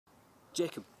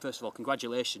Jacob, first of all,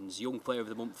 congratulations, Young Player of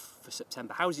the Month for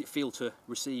September. How does it feel to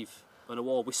receive an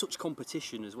award with such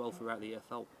competition as well throughout the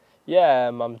EFL? Yeah,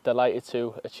 I'm delighted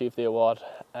to achieve the award.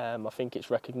 I think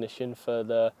it's recognition for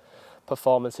the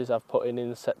performances I've put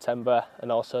in September,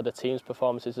 and also the team's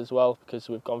performances as well, because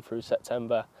we've gone through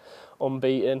September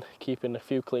unbeaten, keeping a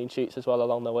few clean sheets as well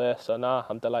along the way. So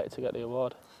I'm delighted to get the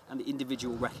award. And the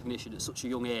individual recognition at such a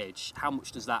young age, how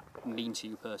much does that mean to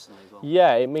you personally as well?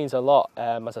 Yeah, it means a lot.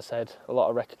 As I said, a lot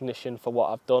of recognition for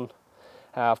what I've done.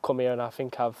 I've come here and I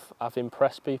think I've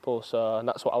impressed people, and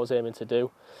that's what I was aiming to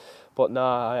do. But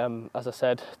I am, as I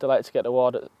said, delighted to get the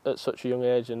award at such a young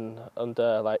age and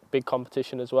under big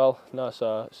competition as well.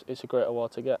 So it's a great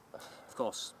award to get. Of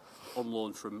course, on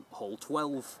loan from Hull,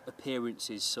 12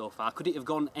 appearances so far. Could it have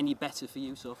gone any better for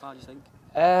you so far, do you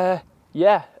think?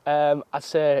 Yeah, I'd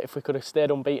say if we could have stayed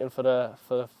unbeaten for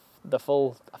the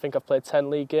full, I think I've played 10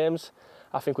 league games.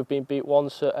 I think we've been beat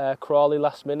once at Crawley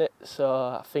last minute, so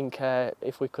I think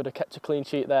if we could have kept a clean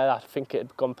sheet there, I think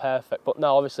it'd gone perfect. But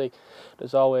no, obviously,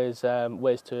 there's always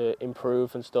ways to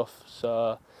improve and stuff,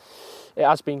 so it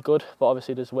has been good, but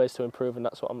obviously there's ways to improve, and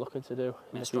that's what I'm looking to do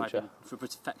in the future. For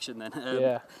perfection then.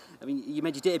 Yeah. I mean, you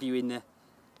made your debut in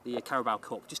the Carabao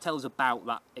Cup. Just tell us about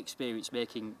that experience,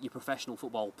 making your professional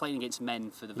football, playing against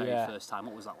men for the very first time.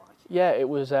 What was that like? Yeah, it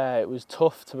was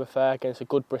tough, to be fair, against a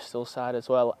good Bristol side as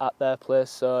well at their place.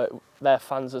 So their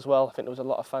fans as well. I think there was a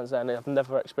lot of fans there, and I've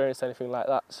never experienced anything like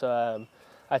that. So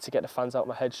I had to get the fans out of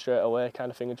my head straight away, kind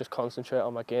of thing, and just concentrate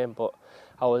on my game. But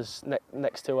I was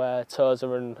next to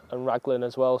Tozer and Raglan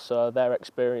as well, so they're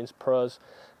experienced pros,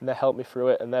 and they helped me through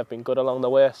it, and they've been good along the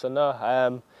way.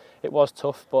 So it was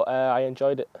tough, but I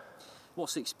enjoyed it.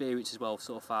 What's the experience as well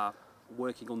so far,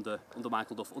 working under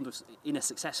Michael Duff, in a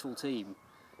successful team?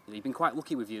 You've been quite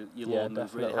lucky with your loan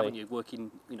move, really, haven't you? Working,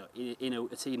 in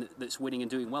a team that's winning and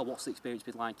doing well. What's the experience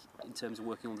been like in terms of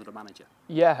working under the manager?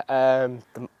 Yeah,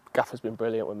 the gaffer's been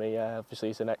brilliant with me. Obviously,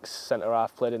 he's an ex-centre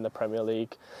half, played in the Premier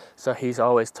League, so he's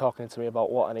always talking to me about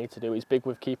what I need to do. He's big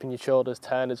with keeping your shoulders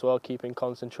turned as well, keeping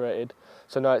concentrated.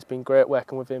 So no, it's been great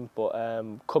working with him. But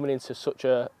coming into such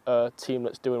a team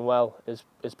that's doing well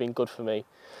has been good for me.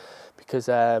 Because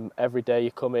every day you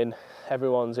come in,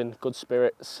 everyone's in good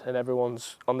spirits and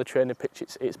everyone's on the training pitch.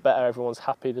 It's better, everyone's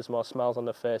happy, there's more smiles on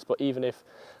their face. But even if,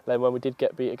 then when we did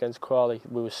get beat against Crawley,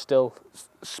 we were still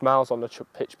smiles on the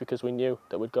pitch because we knew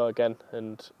that we'd go again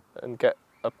and get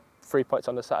 3 points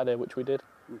on the Saturday, which we did.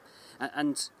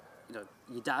 And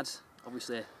your dad,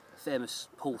 obviously a famous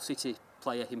Hull City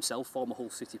player himself, former Hull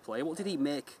City player. What did he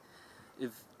make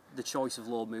of the choice of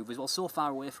loan move as well, so far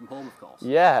away from home, of course?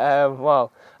 Yeah,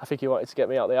 well, I think he wanted to get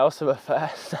me out of the house, to be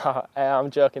fair. No, I'm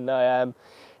joking. No,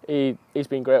 he's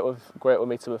been great with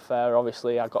me, to be fair.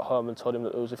 Obviously, I got home and told him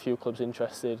that there was a few clubs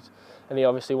interested, and he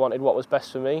obviously wanted what was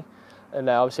best for me. And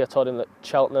obviously, I told him that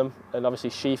Cheltenham and obviously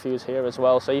Sheafy was here as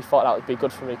well, so he thought that would be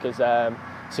good for me because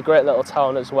it's a great little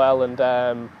town as well, and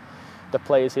the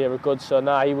players here are good. So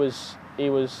no, he was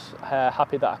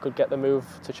happy that I could get the move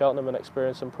to Cheltenham and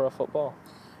experience some pro football.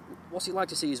 What's it like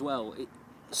to see as well?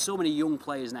 So many young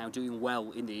players now doing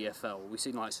well in the EFL. We've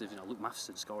seen likes of Luke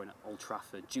Matheson scoring at Old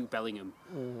Trafford, Jude Bellingham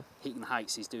hitting the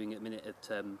heights he's doing at the minute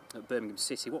at Birmingham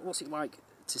City. What's it like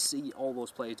to see all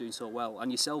those players doing so well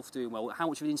and yourself doing well? How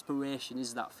much of an inspiration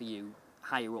is that for you?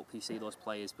 Higher up, you see those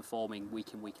players performing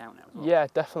week in, week out now as well. Yeah,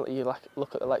 definitely. You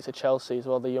look at the likes of Chelsea as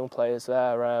well, the young players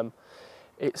there.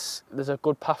 There's a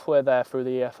good pathway there through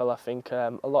the EFL, I think.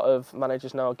 A lot of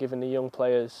managers now are giving the young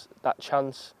players that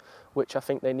chance, which I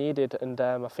think they needed, and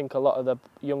I think a lot of the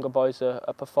younger boys are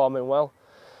performing well.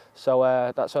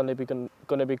 So that's only going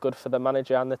to be good for the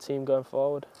manager and the team going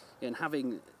forward. Yeah, and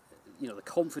having the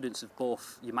confidence of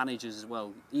both your managers as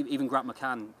well, even Grant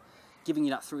McCann, giving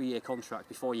you that 3-year contract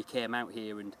before you came out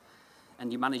here, and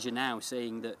your manager now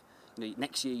saying that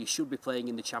next year you should be playing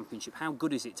in the Championship. How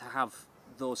good is it to have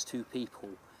those two people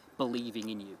believing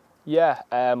in you? Yeah,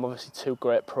 obviously two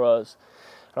great pros.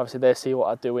 And obviously they see what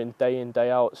I do in, day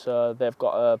out, so they've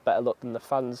got a better look than the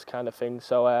fans, kind of thing.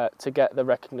 So to get the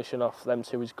recognition off them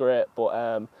two is great,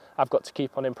 but I've got to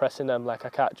keep on impressing them. I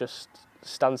can't just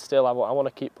stand still. I want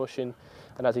to keep pushing.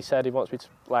 And as he said, he wants me to,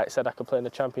 like I said, I could play in the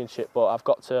Championship, but I've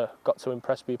got to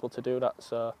impress people to do that.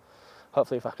 So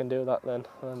hopefully if I can do that, then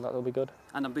that'll be good.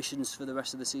 And ambitions for the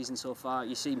rest of the season so far?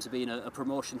 You seem to be in a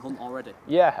promotion hunt already.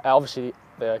 Yeah, obviously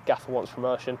the gaffer wants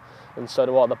promotion, and so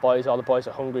do all the boys. All the boys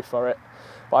are hungry for it.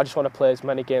 But I just want to play as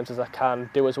many games as I can,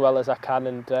 do as well as I can,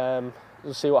 and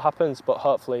we'll see what happens. But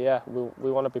hopefully, yeah, we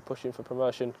want to be pushing for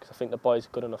promotion because I think the boys are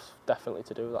good enough, definitely,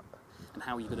 to do that. and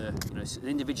how you're going to, it's an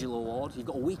individual award. You've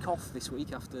got a week off this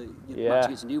week after your Yeah. match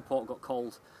against Newport got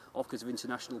called off because of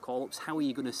international call-ups. How are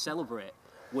you going to celebrate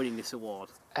winning this award?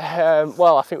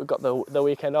 Well, I think we've got the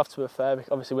weekend off, to be fair.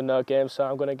 Obviously with no games, so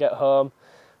I'm going to get home,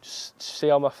 just see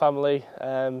all my family,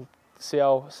 see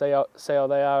how they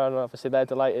are, and obviously they're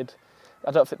delighted. I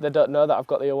don't think they don't know that I've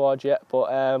got the award yet, but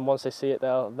once they see it,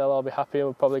 they'll all be happy, and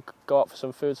we'll probably go out for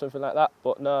some food, something like that.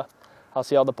 But no, I'll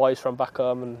see all the boys from back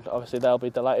home, and obviously they'll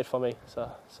be delighted for me.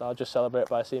 So I'll just celebrate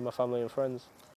by seeing my family and friends.